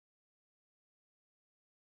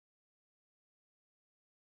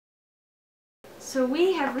So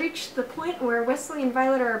we have reached the point where Wesley and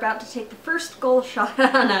Violet are about to take the first goal shot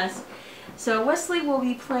on us. So Wesley will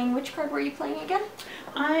be playing, which card were you playing again?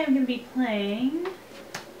 I am going to be playing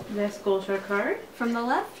this goal shot card. From the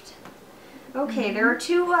left? Okay, there are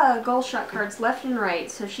two goal shot cards, left and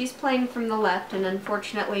right, so she's playing from the left, and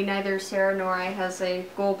unfortunately neither Sarah nor I has a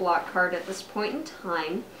goal block card at this point in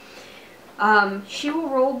time. She will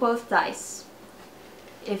roll both dice,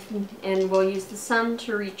 and we'll use the sum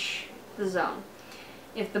to reach the zone.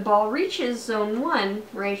 If the ball reaches zone 1,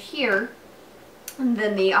 right here,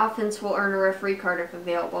 then the offense will earn a referee card if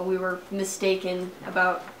available. We were mistaken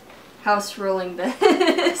about house ruling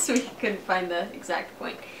this. We couldn't find the exact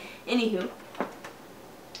point. Anywho.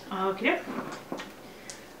 Okay.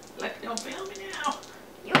 Don't fail me now.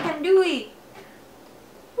 You can do it!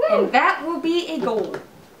 Woo! And that will be a goal.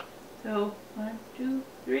 So, 1, 2,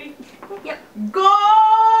 3. Yep. Goal!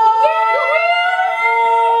 Yay!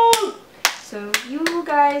 So you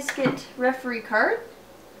guys get referee card.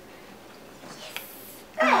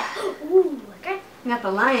 Ooh, okay. Got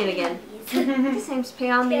the lion again. This seems pay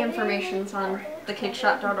on the information's on the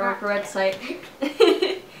Kickshot.org website.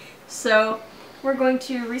 So we're going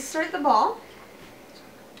to restart the ball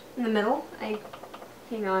in the middle.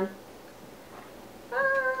 Hang on.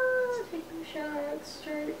 Taking shots,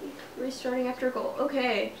 restarting after a goal.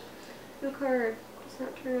 Okay. New card. Let's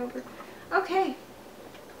not turn over. Okay.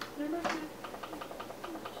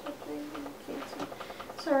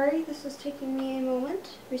 Sorry, this is taking me a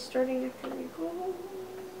moment. Restarting after a goal.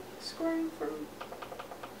 Scoring from...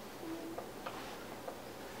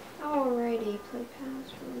 Alrighty, play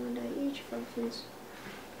pass from one die each for offense.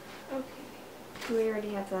 Okay. We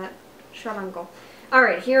already have that. Shot on goal.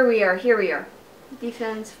 Alright, here we are.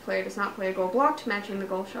 Defense, player does not play a goal blocked, matching the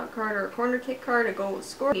goal shot card or a corner kick card. A goal is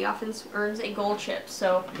scored. The offense earns a goal chip.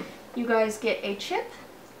 So, you guys get a chip.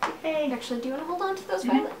 Hey. Actually, do you want to hold on to those,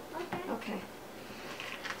 Violet? Okay.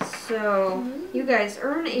 So, you guys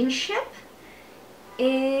earn a chip,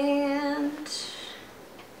 and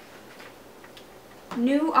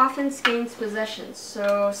new offense gains possession.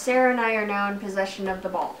 So, Sarah and I are now in possession of the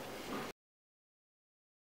ball.